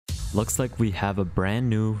Looks like we have a brand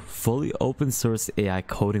new, fully open source AI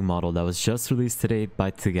coding model that was just released today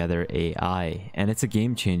by Together AI, and it's a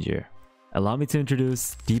game changer. Allow me to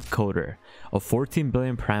introduce DeepCoder, a 14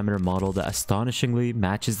 billion parameter model that astonishingly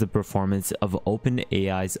matches the performance of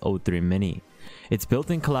OpenAI's O3 Mini. It's built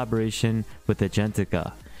in collaboration with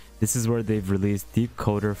Agentica. This is where they've released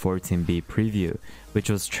DeepCoder-14B preview,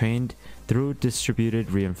 which was trained through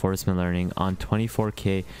distributed reinforcement learning on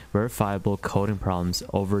 24K verifiable coding problems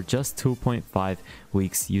over just 2.5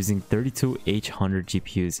 weeks using 32 H100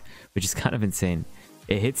 GPUs, which is kind of insane.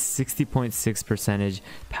 It hits 60.6%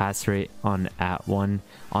 pass rate on @1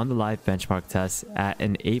 on the live benchmark test at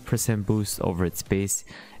an 8% boost over its base,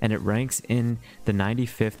 and it ranks in the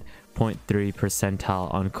 95th 0.3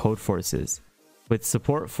 percentile on Codeforces. With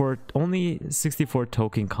support for only 64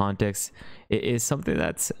 token context, it is something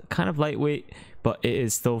that's kind of lightweight, but it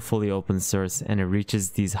is still fully open source and it reaches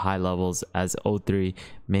these high levels as O3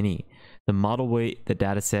 Mini. The model weight, the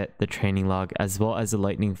dataset, the training log, as well as the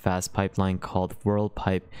lightning fast pipeline called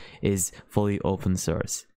WorldPipe is fully open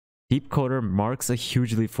source. DeepCoder marks a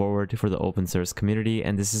huge leap forward for the open source community,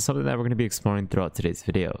 and this is something that we're going to be exploring throughout today's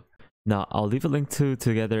video. Now, I'll leave a link to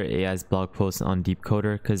Together AI's blog post on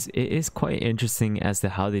DeepCoder because it is quite interesting as to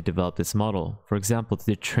how they developed this model. For example,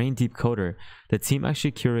 to train DeepCoder, the team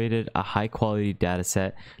actually curated a high-quality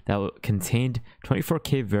dataset that contained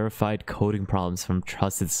 24K verified coding problems from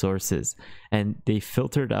trusted sources, and they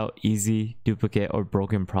filtered out easy, duplicate, or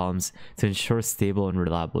broken problems to ensure stable and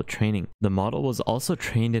reliable training. The model was also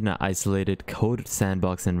trained in an isolated code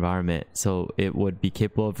sandbox environment, so it would be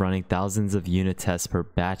capable of running thousands of unit tests per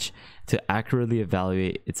batch to accurately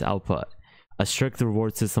evaluate its output. A strict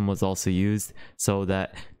reward system was also used so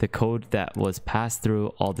that the code that was passed through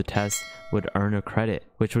all the tests would earn a credit,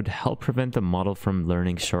 which would help prevent the model from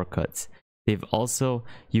learning shortcuts. They've also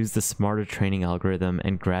used a smarter training algorithm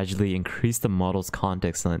and gradually increased the model's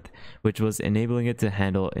context length, which was enabling it to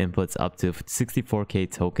handle inputs up to 64K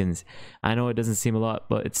tokens. I know it doesn't seem a lot,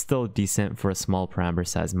 but it's still decent for a small parameter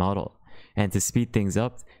size model. And to speed things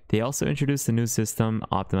up, they also introduced a new system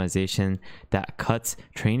optimization that cuts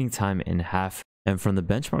training time in half. And from the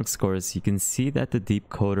benchmark scores, you can see that the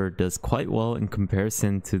DeepCoder does quite well in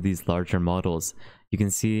comparison to these larger models. You can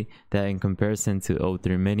see that in comparison to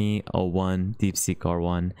O3 Mini, O1, DeepSeek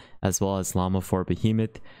R1, as well as Llama 4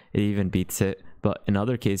 Behemoth, it even beats it. But in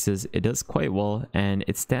other cases, it does quite well and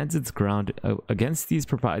it stands its ground against these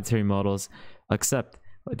proprietary models, except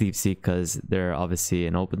DeepSeek because they're obviously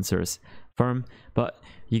an open source firm. But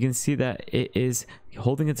you can see that it is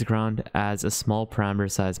holding its ground as a small parameter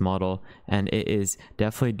size model, and it is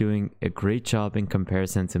definitely doing a great job in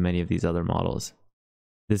comparison to many of these other models.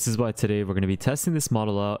 This is why today we're going to be testing this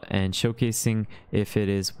model out and showcasing if it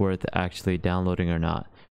is worth actually downloading or not.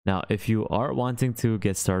 Now, if you are wanting to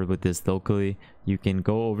get started with this locally, you can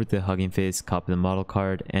go over to Hugging Face, copy the model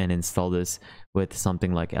card, and install this with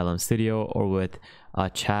something like LM Studio or with a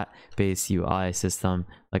chat-based UI system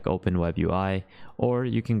like OpenWebUI, or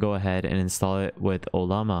you can go ahead and install it with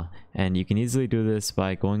Ollama. And you can easily do this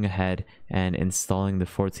by going ahead and installing the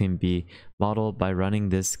 14B model by running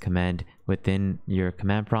this command within your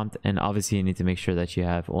command prompt. And obviously you need to make sure that you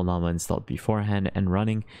have Ollama installed beforehand and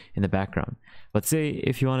running in the background. But say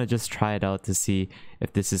if you want to just try it out to see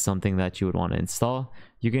if this is something that you would want to install,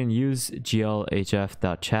 you can use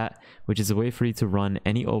glhf.chat, which is a way for you to run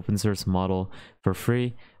any open source model for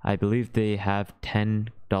free. I believe they have $10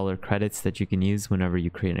 credits that you can use whenever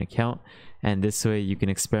you create an account, and this way you can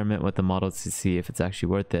experiment with the model to see if it's actually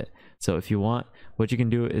worth it. So if you want, what you can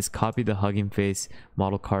do is copy the Hugging Face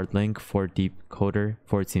model card link for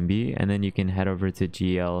DeepCoder-14B, and then you can head over to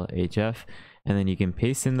glhf, and then you can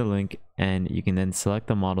paste in the link, and you can then select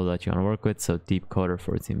the model that you want to work with, so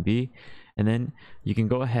DeepCoder-14B, and then you can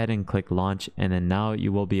go ahead and click launch, and then now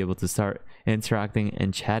you will be able to start interacting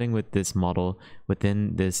and chatting with this model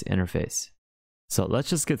within this interface. So let's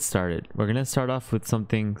just get started. We're going to start off with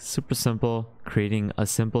something super simple, creating a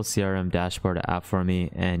simple CRM dashboard app for me,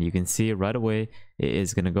 and you can see right away it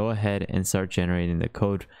is going to go ahead and start generating the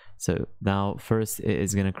code. So now first it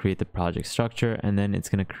is going to create the project structure, and then it's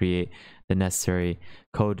going to create the necessary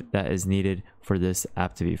code that is needed for this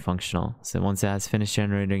app to be functional. So once it has finished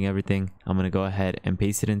generating everything, I'm going to go ahead and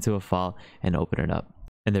paste it into a file and open it up.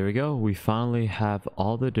 And there we go. We finally have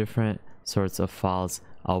all the different sorts of files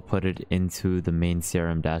outputted into the main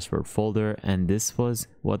CRM dashboard folder, and this was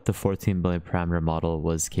what the 14 billion parameter model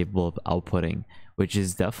was capable of outputting, which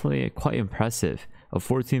is definitely quite impressive. A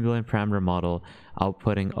 14 billion parameter model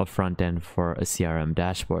outputting a front end for a CRM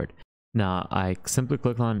dashboard. Now I simply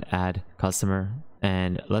click on add customer,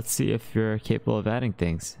 and let's see if you're capable of adding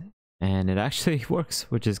things. and it actually works,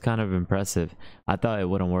 which is kind of impressive. I thought it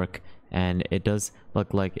wouldn't work, and it does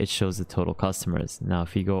look like it shows the total customers. Now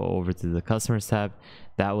if you go over to the customers tab,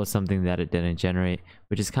 that was something that it didn't generate,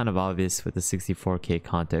 which is kind of obvious with the 64K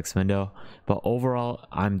context window. But overall,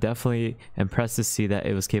 I'm definitely impressed to see that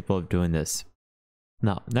it was capable of doing this.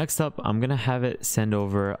 Now, next up, I'm going to have it send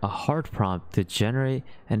over a hard prompt to generate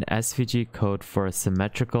an SVG code for a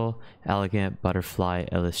symmetrical, elegant butterfly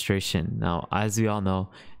illustration. Now, as we all know,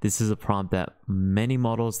 this is a prompt that many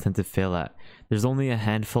models tend to fail at. There's only a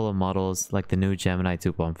handful of models like the new Gemini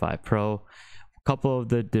 2.5 Pro, a couple of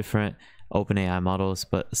the different OpenAI models,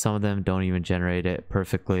 but some of them don't even generate it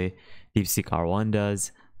perfectly. DeepSeek R1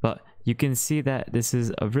 does, but you can see that this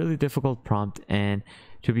is a really difficult prompt, and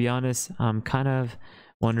to be honest, I'm kind of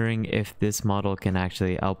wondering if this model can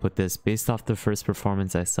actually output this based off the first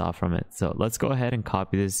performance I saw from it. So let's go ahead and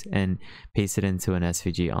copy this and paste it into an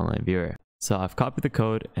SVG online viewer. So I've copied the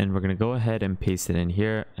code, and we're going to go ahead and paste it in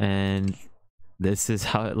here, and this is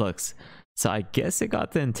how it looks. So I guess it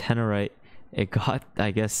got the antenna right. It got,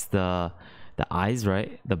 I guess, the eyes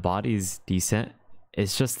right. The body's decent.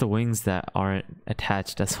 It's just the wings that aren't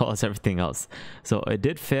attached, as well as everything else. So it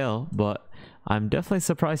did fail, but I'm definitely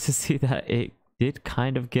surprised to see that it did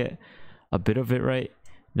kind of get a bit of it right.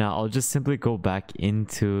 Now I'll just simply go back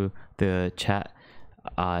into the chat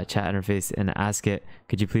interface and ask it,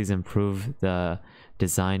 could you please improve the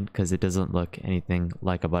design, because it doesn't look anything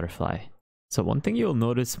like a butterfly. So one thing you'll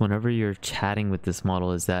notice whenever you're chatting with this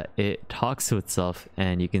model is that it talks to itself,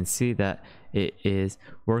 and you can see that it is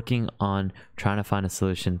working on trying to find a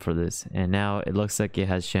solution for this. And now it looks like it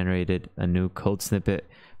has generated a new code snippet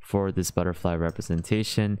for this butterfly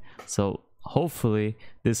representation. So hopefully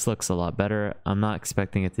this looks a lot better. I'm not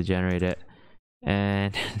expecting it to generate it,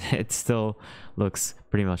 and it still looks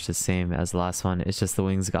pretty much the same as the last one. It's just the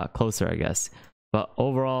wings got closer, I guess. But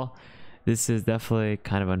overall, this is definitely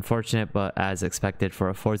kind of unfortunate, but as expected for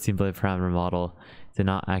a 14 billion parameter model to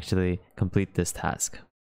not actually complete this task.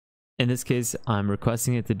 In this case, I'm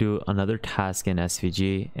requesting it to do another task in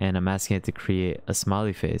SVG, and I'm asking it to create a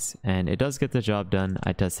smiley face, and it does get the job done.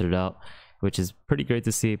 I tested it out, which is pretty great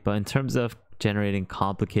to see, but in terms of generating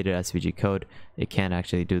complicated SVG code, it can't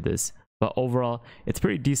actually do this. But overall, it's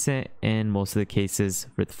pretty decent in most of the cases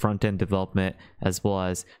with front-end development, as well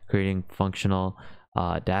as creating functional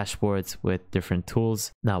dashboards with different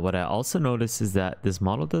tools. Now, what I also noticed is that this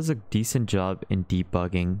model does a decent job in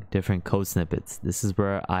debugging different code snippets. This is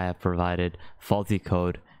where I have provided faulty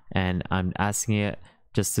code, and I'm asking it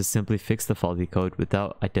just to simply fix the faulty code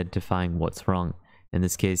without identifying what's wrong. In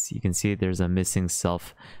this case, you can see there's a missing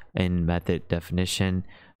self in method definition.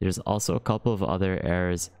 There's also a couple of other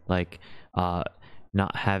errors, like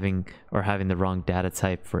not having or having the wrong data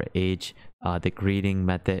type for age. The greeting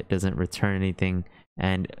method doesn't return anything,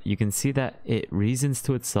 and you can see that it reasons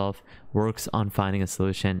to itself, works on finding a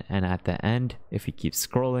solution, and at the end, if you keep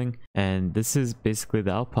scrolling, and this is basically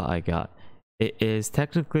the output I got. It is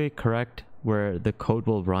technically correct where the code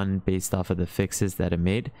will run based off of the fixes that it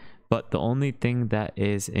made, but the only thing that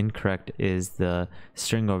is incorrect is the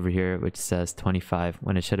string over here, which says 25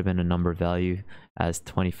 when it should have been a number value as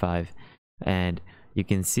 25. And you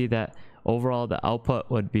can see that overall the output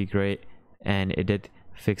would be great, and it did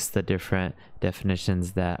fix the different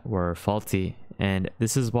definitions that were faulty. And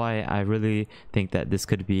this is why I really think that this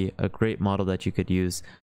could be a great model that you could use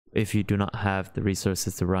if you do not have the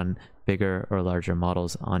resources to run bigger or larger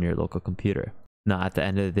models on your local computer. Now, at the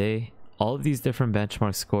end of the day, all of these different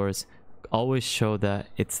benchmark scores always show that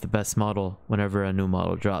it's the best model whenever a new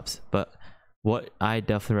model drops. But what I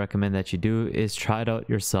definitely recommend that you do is try it out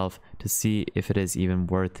yourself to see if it is even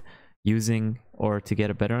worth using, or to get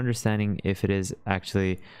a better understanding if it is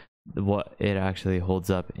actually what it actually holds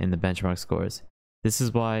up in the benchmark scores. This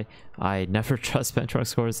is why I never trust benchmark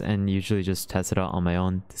scores and usually just test it out on my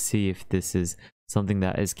own to see if this is something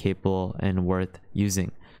that is capable and worth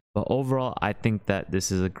using. But overall, I think that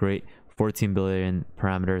this is a great 14 billion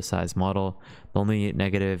parameter size model. The only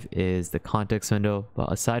negative is the context window,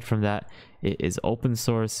 but aside from that, it is open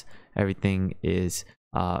source. Everything is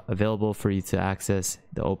available for you to access,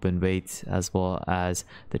 the open weights as well as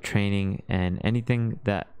the training, and anything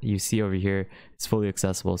that you see over here is fully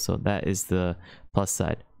accessible. So that is the plus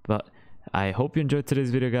side. But I hope you enjoyed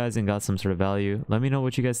today's video, guys, and got some sort of value. Let me know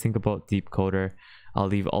what you guys think about DeepCoder. I'll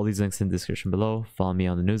leave all these links in the description below. Follow me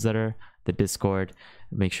on the newsletter, the Discord.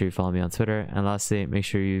 Make sure you follow me on Twitter. And lastly, make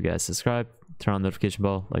sure you guys subscribe, turn on the notification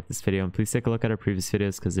bell, like this video, and please take a look at our previous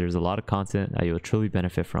videos because there's a lot of content that you will truly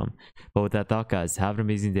benefit from. But with that thought, guys, have an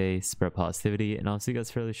amazing day, spread positivity, and I'll see you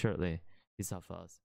guys fairly shortly. Peace out, fellas.